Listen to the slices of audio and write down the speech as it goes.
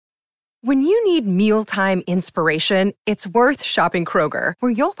When you need mealtime inspiration, it's worth shopping Kroger,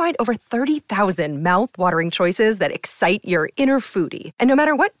 where you'll find over 30,000 mouth-watering choices that excite your inner foodie. And no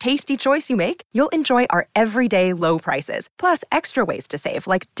matter what tasty choice you make, you'll enjoy our everyday low prices, plus extra ways to save,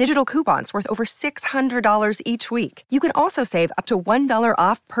 like digital coupons worth over $600 each week. You can also save up to $1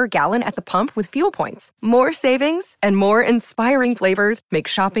 off per gallon at the pump with fuel points. More savings and more inspiring flavors make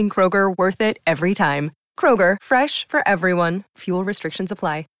shopping Kroger worth it every time. Kroger, fresh for everyone. Fuel restrictions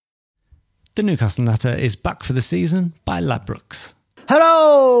apply. The Newcastle Natter is back for the season by Ladbrokes.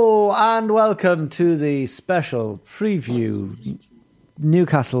 Hello and welcome to the special preview.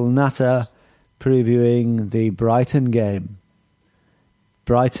 Newcastle Natter previewing the Brighton game.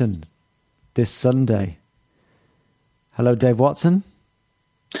 Brighton this Sunday. Hello, Dave Watson.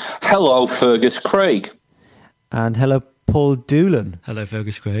 Hello, Fergus Craig. And hello, Paul Doolan. Hello,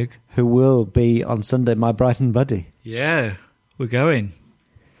 Fergus Craig. Who will be on Sunday, my Brighton buddy. Yeah, we're going.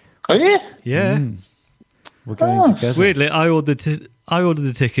 Oh, yeah? Yeah. We're going together. Weirdly, I ordered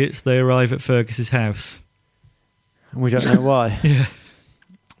the tickets. They arrive at Fergus's house. We don't know why. Yeah.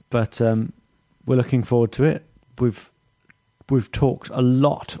 But we're looking forward to it. We've talked a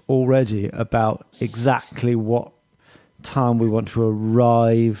lot already about exactly what time we want to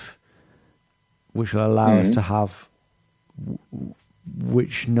arrive, which will allow us to have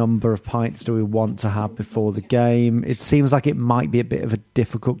which number of pints do we want to have before the game. It seems like it might be a bit of a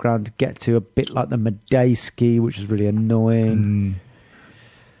difficult ground to get to, a bit like the Medeski, which is really annoying.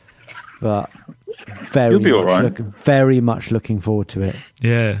 But very much looking forward to it.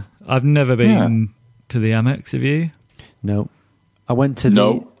 Yeah. I've never been to the Amex, have you? No. I went to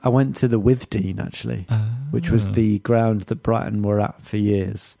the Withdean, actually, which was the ground that Brighton were at for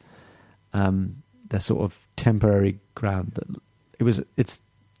years. Their sort of temporary ground that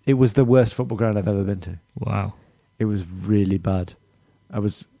it was the worst football ground I've ever been to. Wow. It was really bad. I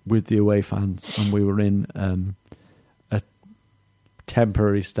was with the away fans and we were in a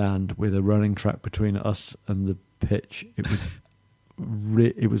temporary stand with a running track between us and the pitch. It was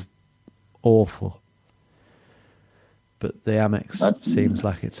it was awful. But the Amex seems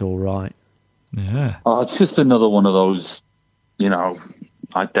like it's all right. Yeah. Oh, it's just another one of those,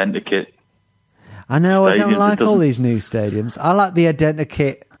 identikit. I know, I don't like all these new stadiums. I like the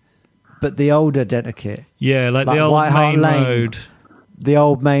identikit, but the old identikit. Yeah, like the old main road. The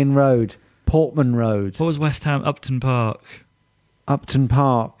old main road. Portman Road. What was West Ham? Upton Park. Upton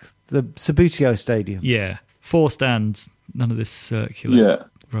Park. The Sabutio Stadium. Yeah. 4 stands. None of this circular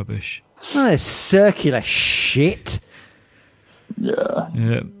rubbish. None of this circular shit.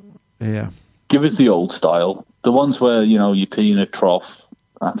 Yeah. Yeah. Give us the old style. The ones where, you pee in a trough.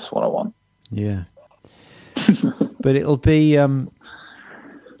 That's what I want. Yeah. But it'll be...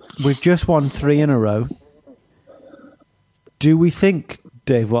 we've just won 3 in a row. Do we think,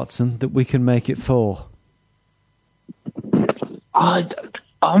 Dave Watson, that we can make it 4?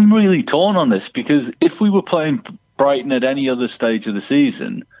 I'm really torn on this because if we were playing Brighton at any other stage of the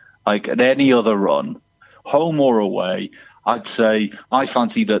season, like at any other run, home or away, I'd say I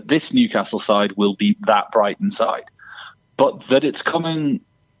fancy that this Newcastle side will be that Brighton side. But that it's coming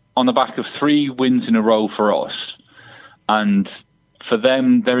on the back of 3 wins in a row for us, and for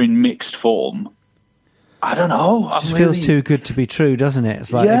them, they're in mixed form. I don't know. It just feels too good to be true, doesn't it?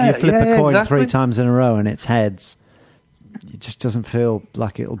 It's like if you flip a coin 3 times in a row and it's heads, it just doesn't feel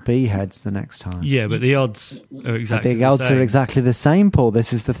like it'll be heads the next time. Yeah, but the odds are exactly the same. The odds are exactly the same, Paul.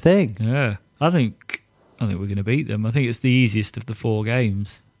 This is the thing. Yeah. I think we're going to beat them. I think it's the easiest of the 4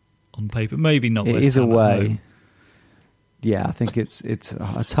 games on paper. Maybe not West Ham. It is away. Yeah, I think it's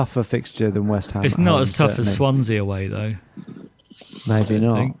a tougher fixture than West Ham. It's not as tough as Swansea away, though. Maybe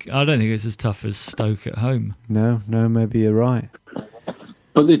not. I don't think it's as tough as Stoke at home. No, maybe you're right.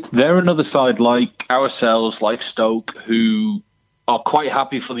 But they're another side like ourselves, like Stoke, who are quite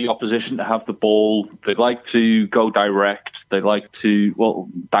happy for the opposition to have the ball. They like to go direct. They like to,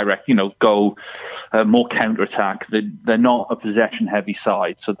 go more counter-attack. They're not a possession-heavy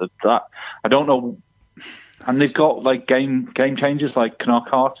side. So that I don't know. And they've got like game changers like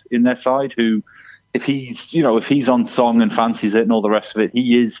Knockhart in their side who, if he's on song and fancies it and all the rest of it,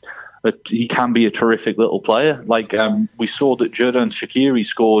 he can be a terrific little player. Like we saw that Jordan Shaqiri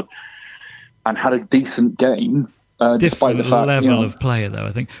scored and had a decent game. Despite the fact, level of player, though,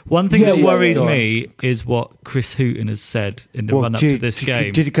 I think. One thing that worries me is what Chris Hooton has said in the run-up to this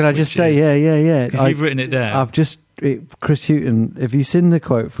game. Can I just say, yeah. You've written it down. Chris Hooton, have you seen the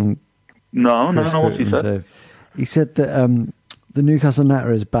quote from No, what's he said? He said that the Newcastle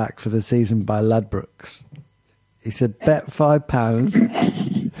Natter is back for the season by Ladbrokes. He said, bet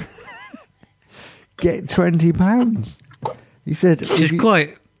 £5, get £20. He said... It's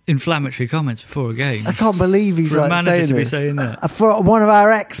inflammatory comments before a game. I can't believe he's For a like manager saying to be this. saying that. For one of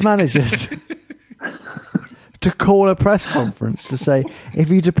our ex-managers to call a press conference to say, if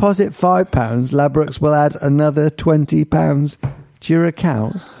you deposit £5, Ladbrokes will add another £20 to your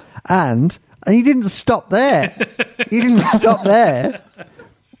account. And he didn't stop there. He didn't stop there.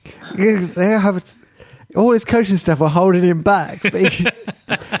 They have all his coaching staff were holding him back, but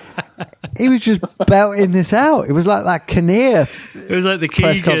he was just belting this out. It was like that Kinnear. It was like the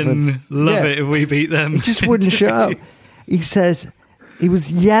press Keegan, conference. love it if we beat them. He just wouldn't shut up. He says he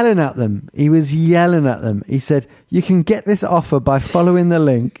was yelling at them. He said, "You can get this offer by following the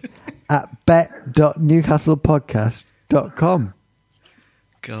link at bet.newcastlepodcast.com."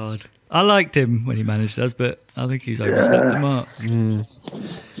 God, I liked him when he managed us, but I think he's overstepped the mark.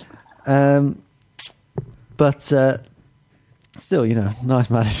 But still, nice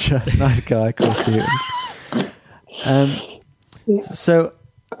manager, nice guy, Chris Hughton.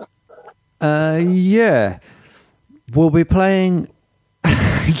 We'll be playing.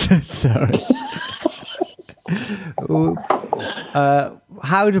 Sorry.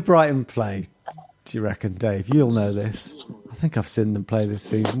 How do Brighton play? Do you reckon, Dave? You'll know this. I think I've seen them play this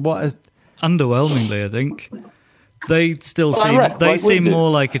season. Underwhelmingly, I think they still seem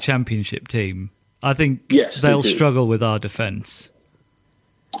more like a championship team. I think they'll struggle with our defence.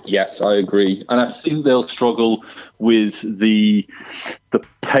 Yes, I agree, and I think they'll struggle with the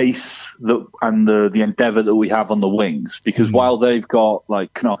pace and the endeavour that we have on the wings. Because while they've got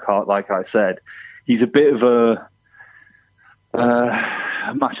like Knockhart, like I said, he's a bit of a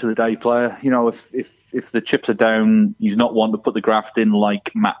match of the day player. If the chips are down, he's not one to put the graft in like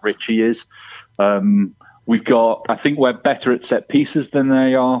Matt Ritchie is. I think we're better at set pieces than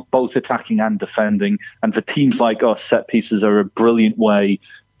they are, both attacking and defending. And for teams like us, set pieces are a brilliant way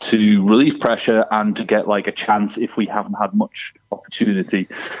to relieve pressure and to get like a chance if we haven't had much opportunity.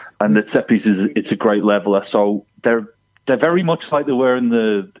 And at set pieces, it's a great leveler. So they're very much like they were in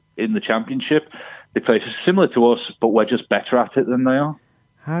the Championship. They play similar to us, but we're just better at it than they are.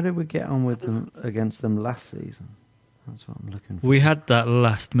 How did we get on with them against them last season? That's what I'm looking for. We had that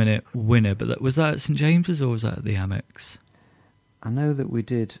last-minute winner, but was that at St James's or was that at the Amex? I know that we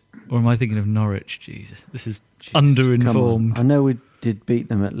did. Or am I thinking of Norwich? Jesus, this is underinformed. I know we did beat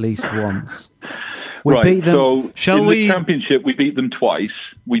them at least once. We beat them. So the Championship, we beat them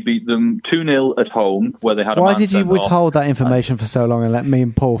twice. We beat them 2-0 at home, where they had a man Why did you sent withhold off. that information for so long and let me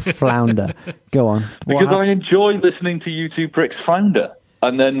and Paul flounder? Go on. Because I enjoy listening to you two pricks flounder.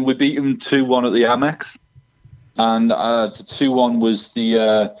 And then we beat them 2-1 at the Amex. And the 2-1 was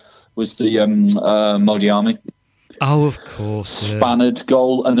the Modiami. Oh, of course. Spannard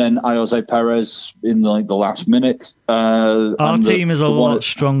goal, and then Jose Perez in the last minute. Our team is a lot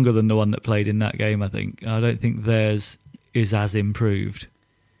stronger than the one that played in that game, I think. I don't think theirs is as improved.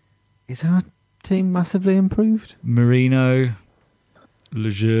 Is our team massively improved? Marino,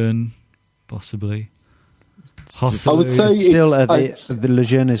 Lejeune, possibly. I would say the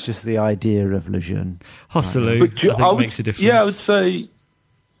Lejeune is just the idea of Lejeune. Hosselu, I think makes a difference. Yeah, I would say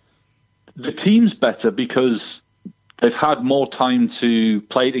the team's better because they've had more time to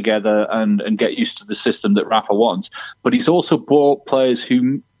play together and get used to the system that Rafa wants. But he's also brought players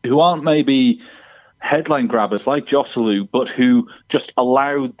who aren't maybe headline grabbers like Joselu, but who just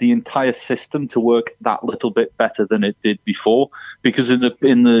allowed the entire system to work that little bit better than it did before. Because in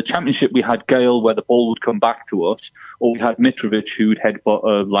the Championship, we had Gale where the ball would come back to us, or we had Mitrovic who would headbutt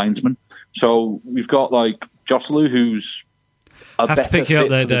a linesman. So we've got like Joselu, who's a better to pick you up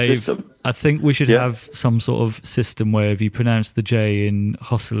there, Dave. System. I think we should have some sort of system where if you pronounce the J in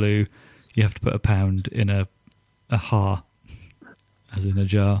Hosselu, you have to put a pound in a ha, as in a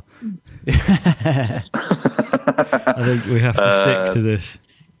jar. I think we have to stick to this.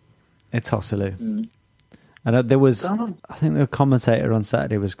 It's Hosselu. And there was, I think the commentator on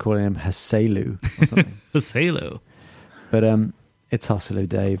Saturday was calling him Hosselu or something. Hosselu. But it's Hosselu,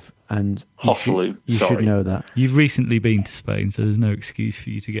 Dave, and you should know that. You've recently been to Spain, so there's no excuse for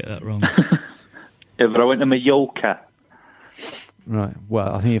you to get that wrong. Yeah, but I went to Mallorca. Right.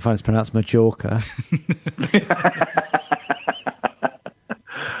 Well, I think you find it's pronounced Majorca.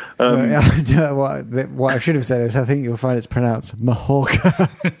 What I should have said is I think you'll find it's pronounced Mahorca.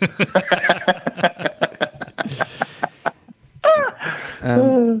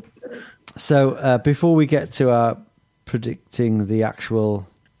 So before we get to our predicting the actual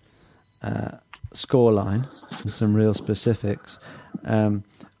scoreline and some real specifics,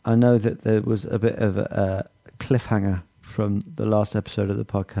 I know that there was a bit of a cliffhanger from the last episode of the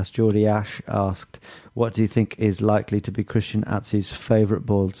podcast. Geordie Ash asked, what do you think is likely to be Christian Atsu's favourite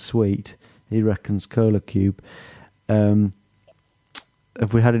boiled sweet? He reckons Cola Cube.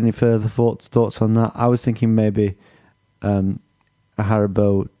 Have we had any further thoughts on that? I was thinking maybe a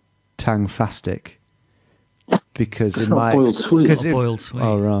Haribo Tang Fastic. Because it's in not my boiled sweet. Not boiled sweet.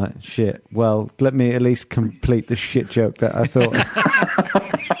 Oh right, shit. Well, let me at least complete the shit joke that I thought.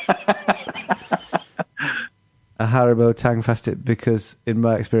 A Haribo Tang Fastic, because in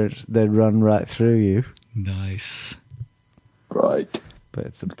my experience they run right through you. Nice. Right. But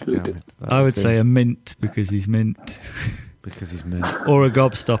it's a Good. I would say a mint because he's mint. Because he's mint. Or a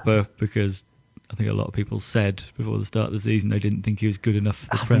gobstopper because I think a lot of people said before the start of the season they didn't think he was good enough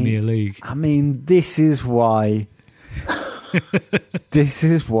for the Premier League. I mean, this is why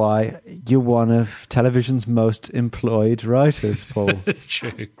you're one of television's most employed writers, Paul. That's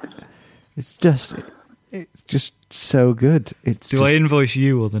true. It's just so good. Do I invoice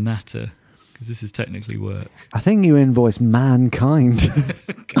you or the Natter? Because this is technically work. I think you invoice mankind.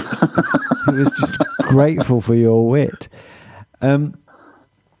 It was just grateful for your wit.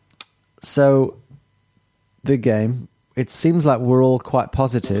 So, the game, it seems like we're all quite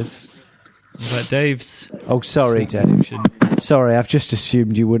positive. What about Dave's? Oh, sorry, Dave. Sorry, I've just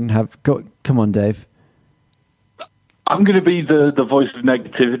assumed you wouldn't have... Come on, Dave. I'm going to be the voice of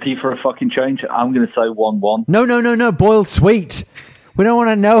negativity for a fucking change. I'm going to say 1-1. No. Boiled sweet. We don't want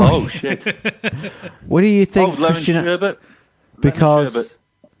to know. Oh, shit. What do you think, lemon Christian? sherbet? Because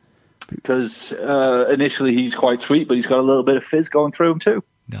initially he's quite sweet, but he's got a little bit of fizz going through him too.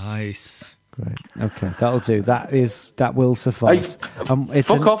 Nice. Great. Okay, that'll do. That will suffice. Hey,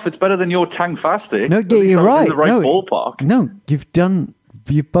 fuck off! It's better than your Tang Fastic. No, you're right. In the right ballpark. No, you've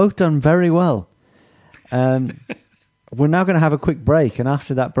both done very well. We're now going to have a quick break, and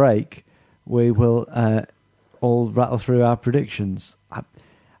after that break, we will all rattle through our predictions.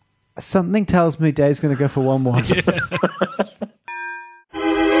 Something tells me Dave's going to go for 1-1.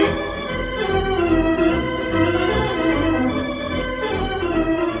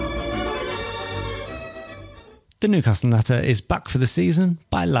 The Newcastle Natter is back for the season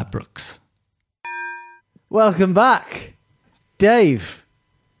by Ladbrokes. Welcome back, Dave.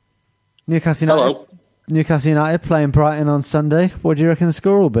 Newcastle United. Hello. Newcastle United playing Brighton on Sunday. What do you reckon the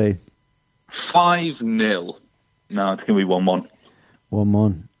score will be? 5-0. No, it's going to be 1-1.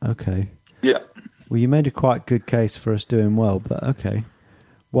 1-1. Okay. Yeah. Well, you made a quite good case for us doing well, but okay.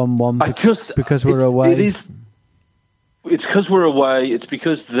 1-1 because we're away. It's because we're away. It's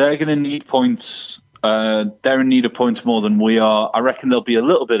because they're going to need points. They're in need of points more than we are. I reckon there'll be a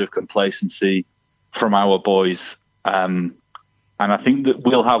little bit of complacency from our boys. And I think that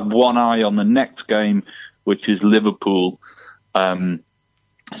we'll have one eye on the next game, which is Liverpool.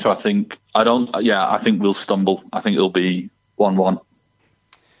 So I think we'll stumble. I think it'll be 1-1.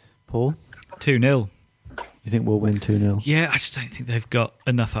 Paul? 2-0. You think we'll win 2-0? Yeah, I just don't think they've got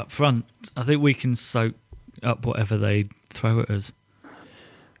enough up front. I think we can soak up whatever they throw at us.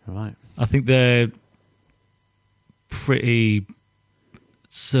 Right. I think they're pretty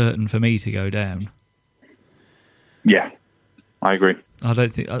certain for me to go down. Yeah, I agree. I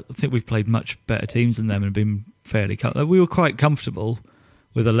think we've played much better teams than them and been fairly... We were quite comfortable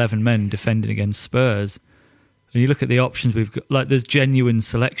with 11 men defending against Spurs. And you look at the options we've got, like there's genuine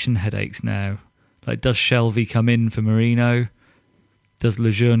selection headaches now. Like, does Shelvey come in for Marino? Does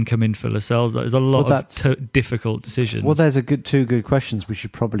Lejeune come in for Lascelles? There's a lot of difficult decisions. Well, there's two good questions we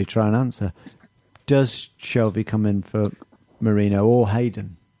should probably try and answer. Does Shelvey come in for Marino or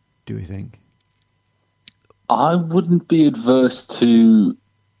Hayden, do we think? I wouldn't be adverse to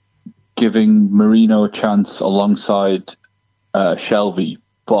giving Marino a chance alongside Shelvey,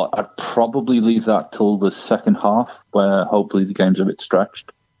 but I'd probably leave that till the second half, where hopefully the game's a bit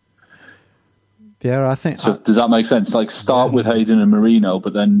stretched. Yeah, I think... So does that make sense? Like, start with Hayden and Marino,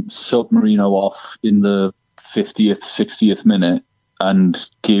 but then sub Marino off in the 50th, 60th minute and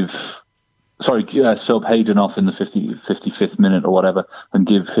sub Hayden off in the 55th minute or whatever and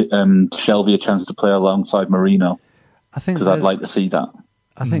give Shelvey a chance to play alongside Marino. I think because I'd like to see that.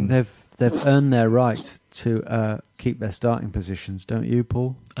 I think they've earned their right to keep their starting positions, don't you,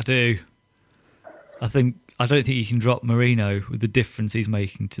 Paul? I do. I don't think you can drop Marino with the difference he's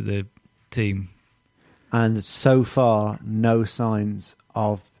making to the team. And so far, no signs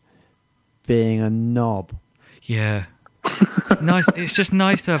of being a knob. Yeah. Nice. It's just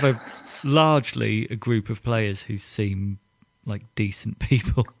nice to have largely a group of players who seem like decent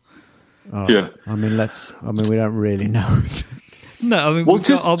people. Oh, yeah. I mean, we don't really know. No, I mean, well, we've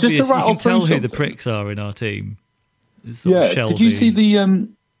got obvious. You can tell who the something. pricks are in our team. Yeah. Did you see the?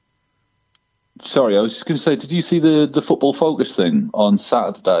 Sorry, I was just going to say, did you see the Football Focus thing on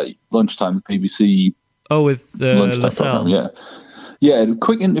Saturday lunchtime? The BBC. Oh, with lunchtime Lascelles. program, Yeah, a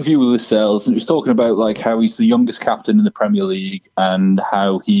quick interview with Lascelles, and he was talking about like how he's the youngest captain in the Premier League and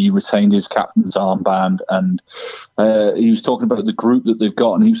how he retained his captain's armband, and he was talking about the group that they've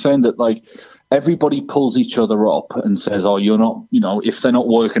got, and he was saying that like everybody pulls each other up and says, "Oh, you're not," if they're not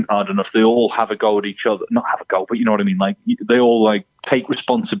working hard enough, they all have a go at each other. Not have a go, but you know what I mean. Like they all like take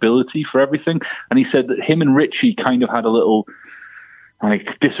responsibility for everything. And he said that him and Richie kind of had a little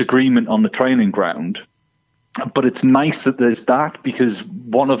like disagreement on the training ground. But it's nice that there's that, because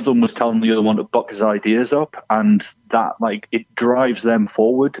one of them was telling the other one to buck his ideas up, and that like it drives them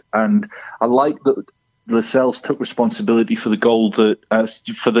forward. And I like that Lascelles took responsibility for the goal that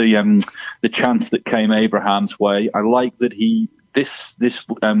for the chance that came Abraham's way. I like that he this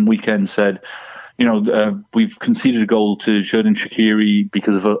weekend said, we've conceded a goal to Xherdan Shaqiri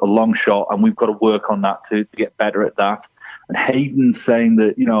because of a long shot, and we've got to work on that to get better at that. And Hayden's saying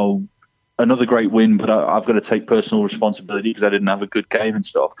that, another great win, but I've got to take personal responsibility because I didn't have a good game and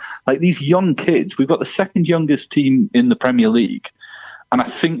stuff. Like these young kids, we've got the second youngest team in the Premier League, and I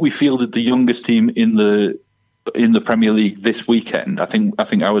think we fielded the youngest team in the Premier League this weekend. I think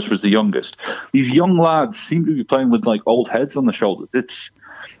ours was the youngest. These young lads seem to be playing with like old heads on the shoulders. It's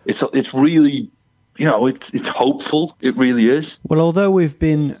really, it's hopeful. It really is. Well, although we've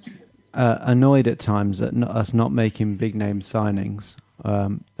been annoyed at times at us not making big name signings,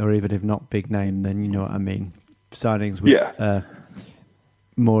 or even if not big name, then you know what I mean, signings with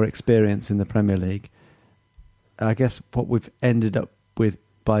more experience in the Premier League. I guess what we've ended up with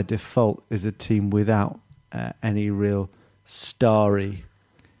by default is a team without any real starry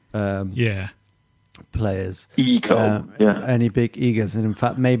players. Ego. Any big egos. And in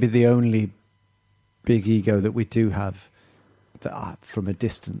fact, maybe the only big ego that we do have that from a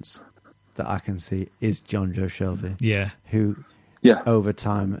distance that I can see is John Joe Shelvey. Yeah. Who over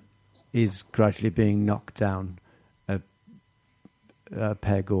time is gradually being knocked down a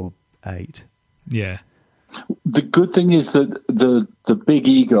peg or 8. Yeah. The good thing is that the big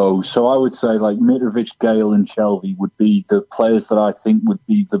ego, so I would say like Mitrovic, Gale and Shelvey would be the players that I think would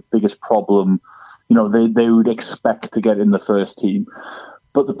be the biggest problem. They would expect to get in the first team.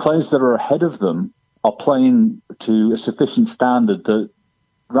 But the players that are ahead of them are playing to a sufficient standard that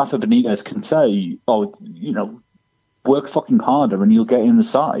Rafa Benitez can say, work fucking harder and you'll get in the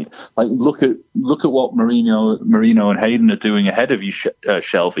side. Like look at what Marino and Hayden are doing ahead of you,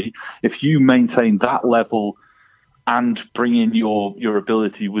 Shelvey. If you maintain that level and bring in your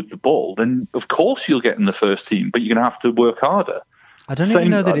ability with the ball, then of course you'll get in the first team. But you're going to have to work harder. I don't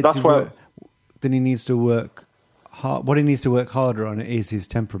even know that that he needs to work hard. What he needs to work harder on is his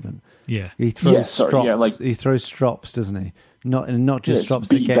temperament. Yeah, he throws strops. He throws strops, doesn't he? Not just strops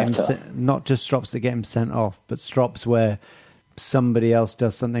that get him sent off, but strops where somebody else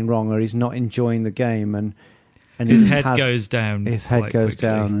does something wrong or he's not enjoying the game and his head goes down. His head goes quickly.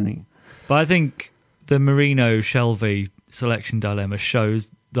 down. But I think the Marino-Shelvey selection dilemma shows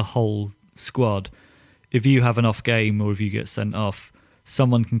the whole squad. If you have an off game or if you get sent off,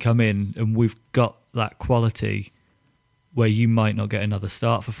 someone can come in, and we've got that quality where you might not get another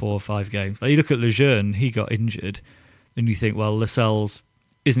start for 4 or 5 games. Like you look at Lejeune, he got injured. And you think, well, Lascelles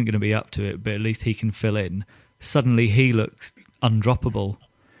isn't going to be up to it, but at least he can fill in. Suddenly he looks undroppable.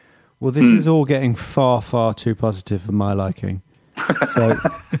 Well, this is all getting far, far too positive for my liking. So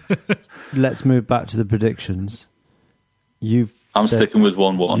let's move back to the predictions. I'm sticking with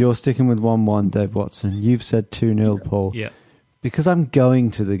 1-1. You're sticking with 1-1, Dave Watson. You've said 2-0, Paul. Yeah. Because I'm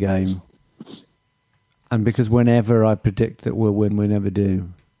going to the game, and because whenever I predict that we'll win, we never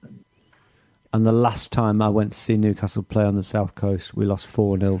do. And the last time I went to see Newcastle play on the South Coast, we lost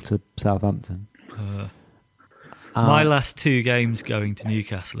 4-0 to Southampton. My last 2 games going to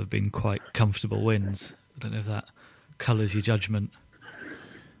Newcastle have been quite comfortable wins. I don't know if that colours your judgment.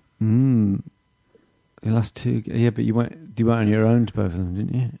 The last 2... Yeah, but you went on your own to both of them,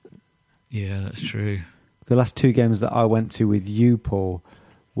 didn't you? Yeah, that's true. The last 2 games that I went to with you, Paul,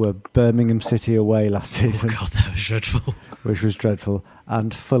 were Birmingham City away last season. Oh, God, that was dreadful. Which was dreadful.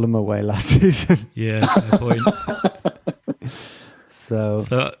 And Fulham away last season. Yeah, fair point.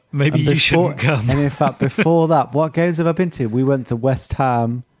 So maybe you shouldn't come. And in fact, before that, what games have I been to? We went to West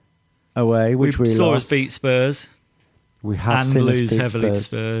Ham away, which we saw lost. Us beat Spurs. We have and seen us lose beat heavily Spurs.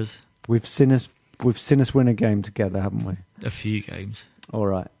 to Spurs. We've seen us win a game together, haven't we? A few games. All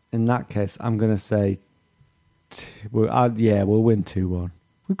right. In that case, I'm going to say, we'll win 2-1.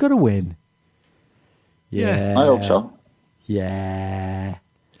 We've got to win. Yeah, I hope so. Yeah.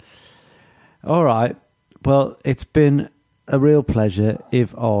 All right. Well, it's been a real pleasure,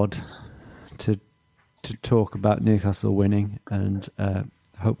 if odd, to talk about Newcastle winning and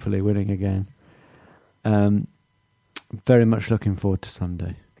hopefully winning again. very much looking forward to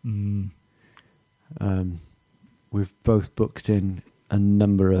Sunday. We've both booked in a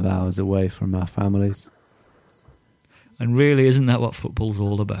number of hours away from our families. And really, isn't that what football's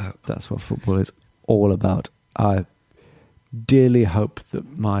all about? That's what football is all about. I dearly hope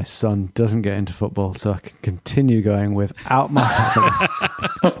that my son doesn't get into football so I can continue going without my family.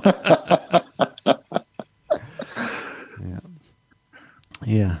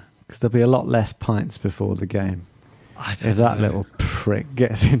 Yeah, because there'll be a lot less pints before the game if that little prick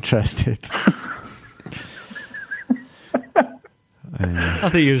gets interested. I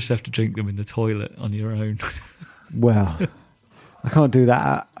think you just have to drink them in the toilet on your own. Well, I can't do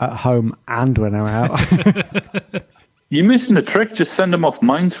that at home and when I'm out. You're missing a trick. Just send them off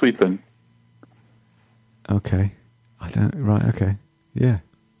minesweeping. Okay. Right, okay. Yeah.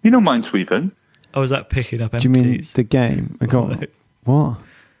 You know minesweeping? Oh, is that picking up empties? Do you mean the game? What?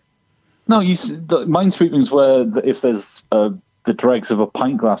 No, the minesweeping's where if there's the dregs of a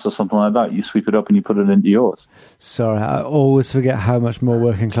pint glass or something like that, you sweep it up and you put it into yours. Sorry, I always forget how much more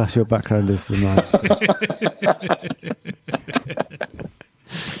working class your background is than mine.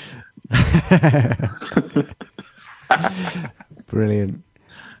 Brilliant.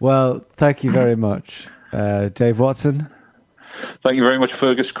 Well, thank you very much, Dave Watson. Thank you very much,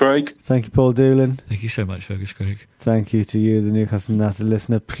 Fergus Craig. Thank you, Paul Doolan. Thank you so much, Fergus Craig. Thank you to you, the Newcastle United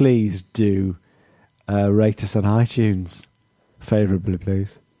listener. Please do rate us on iTunes. Favourably,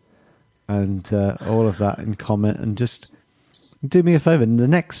 please. And all of that in comment. And just do me a favour. The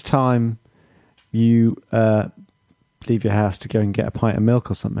next time you leave your house to go and get a pint of milk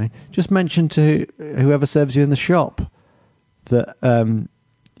or something, just mention to whoever serves you in the shop that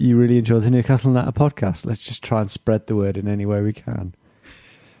you really enjoy the Newcastle United podcast. Let's just try and spread the word in any way we can.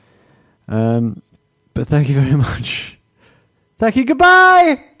 But thank you very much. Thank you.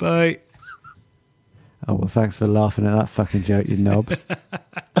 Goodbye. Bye. Oh, well, thanks for laughing at that fucking joke, you knobs.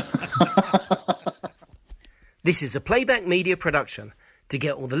 This is a Playback Media production. To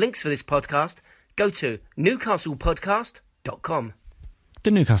get all the links for this podcast, go to newcastlepodcast.com.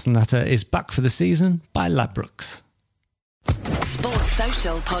 The Newcastle Natter is back for the season by Ladbrokes. Sports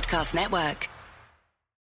Social Podcast Network.